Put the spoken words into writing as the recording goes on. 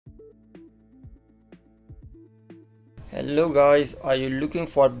Hello guys, are you looking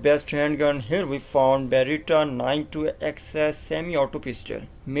for best handgun? Here we found Beretta 92XI Semiauto Pistol.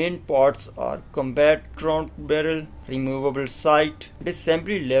 Main parts are combat round barrel, removable sight,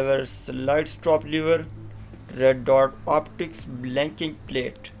 disassembly lever, slide stop lever, red dot optics blanking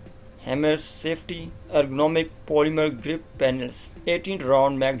plate, hammer safety, ergonomic polymer grip panels, 18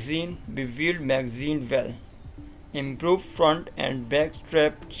 round magazine, beveled magazine well, improved front and back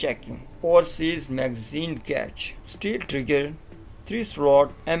strap checking, overseas magazine catch, steel trigger,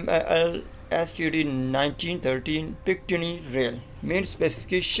 3-slot MAL STD 1913 Picatinny rail. Main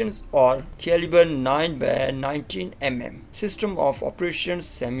specifications are caliber 9 by 19 mm. System of operations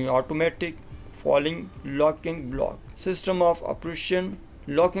semi-automatic, falling locking block. System of operation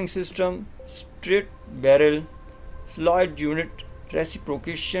locking system, straight barrel, slide unit,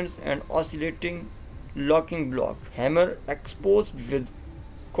 reciprocations and oscillating locking block. Hammer exposed with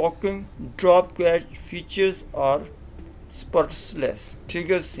cocking. Drop catch features are spurtless.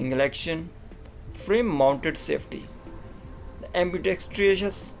 Trigger single action. Frame mounted safety. The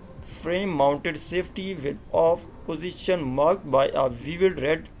ambidextrous frame mounted safety with off position marked by a vivid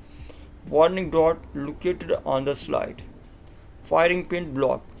red warning dot located on the slide. Firing pin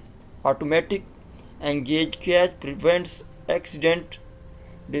block. Automatic engage catch prevents accident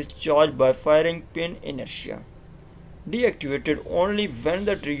discharge by firing pin inertia. Deactivated only when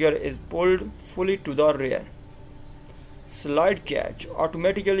the trigger is pulled fully to the rear. Slide catch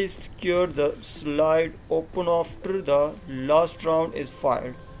automatically secure the slide open after the last round is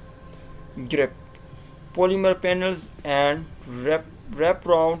fired. Grip polymer panels and wrap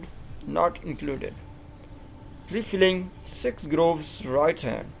round not included. Refilling 6 grooves right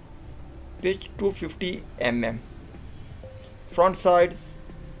hand. Pitch 250 mm. Front sides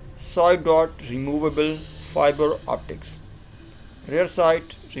side dot removable fiber optics. Rear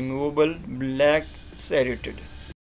side removable black serrated.